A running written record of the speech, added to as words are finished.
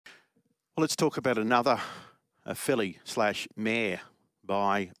Well, let's talk about another filly slash mare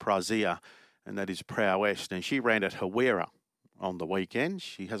by Prowess, and that is Prowess. And she ran at Hawera on the weekend.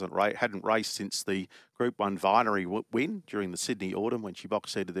 She hadn't raced since the Group 1 Vinery win during the Sydney Autumn when she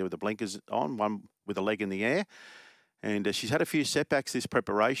box-seated there with the blinkers on, one with a leg in the air. And she's had a few setbacks this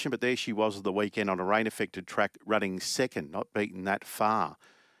preparation, but there she was on the weekend on a rain-affected track running second, not beaten that far.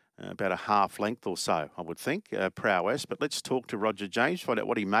 About a half length or so, I would think, Prowess. But let's talk to Roger James, find out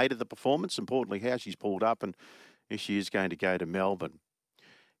what he made of the performance, importantly how she's pulled up and if she is going to go to Melbourne.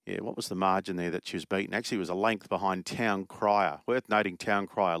 Yeah, what was the margin there that she was beaten? Actually, it was a length behind Town Crier. Worth noting Town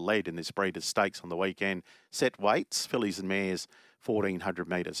Crier led in this Breeders' Stakes on the weekend. Set weights, fillies and mares, 1,400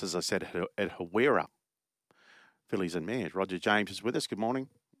 metres, as I said, at Hawera. Fillies and mares. Roger James is with us. Good morning.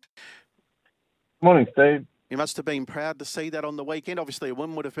 Morning, Steve. You must have been proud to see that on the weekend. Obviously, a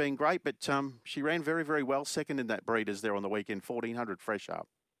win would have been great, but she ran very, very well second in that Breeders there on the weekend, 1,400 fresh up.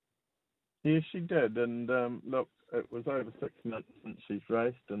 Yeah, she did. And look, it was over 6 months since she's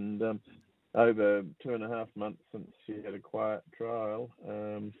raced and over 2.5 months since she had a quiet trial.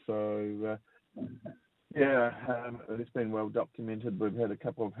 It's been well documented. We've had a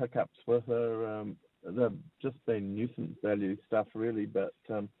couple of hiccups with her. They've just been nuisance value stuff, really, but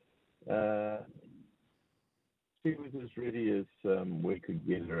she was as ready as we could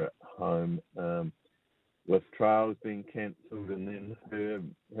get her at home, with trials being cancelled and then her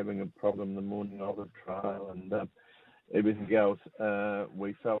having a problem the morning of the trial and everything else.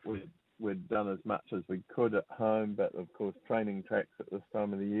 We felt we'd done as much as we could at home, but of course training tracks at this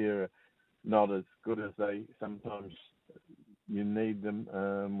time of the year are not as good as they sometimes you need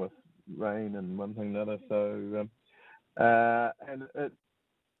them, with rain and one thing and another.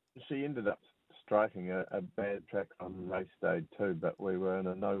 She ended up striking a bad track on race day too, but we were in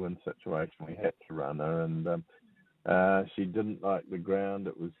a no-win situation. We had to run her, and she didn't like the ground.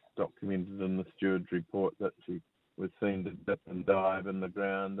 It was documented in the steward's report that she was seen to dip and dive in the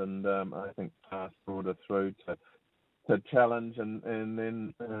ground, and I think Fast brought her through to challenge, and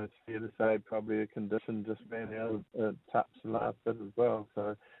then it's fair to say probably a condition just ran out of touch the last bit as well.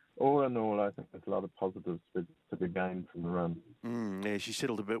 So all in all, I think there's a lot of positives to be gained from the run. Yeah, she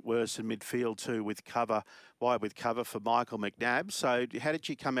settled a bit worse in midfield too with cover for Michael McNabb. So how did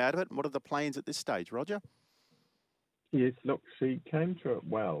she come out of it, and what are the plans at this stage, Roger? Yes, look, she came through it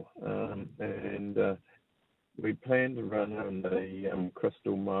well, and we plan to run her in the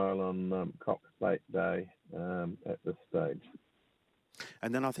Crystal Mile on Cox Plate Day at this stage.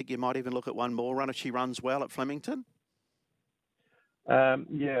 And then I think you might even look at one more run if she runs well at Flemington. But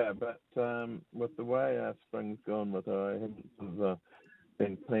with the way our spring's gone with her, I haven't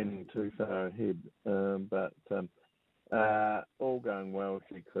been planning too far ahead. But all going well,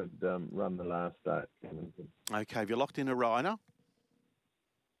 she could run the last day at Flemington. Okay, have you locked in a rider?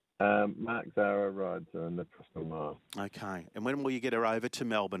 Mark Zara rides her in the Crystal Mile. Okay, and when will you get her over to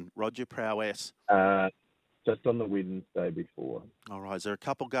Melbourne, Roger Prowess? Just on the Wednesday before. All right, is there a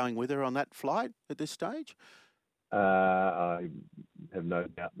couple going with her on that flight at this stage? I have no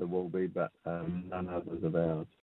doubt there will be, but none others of ours.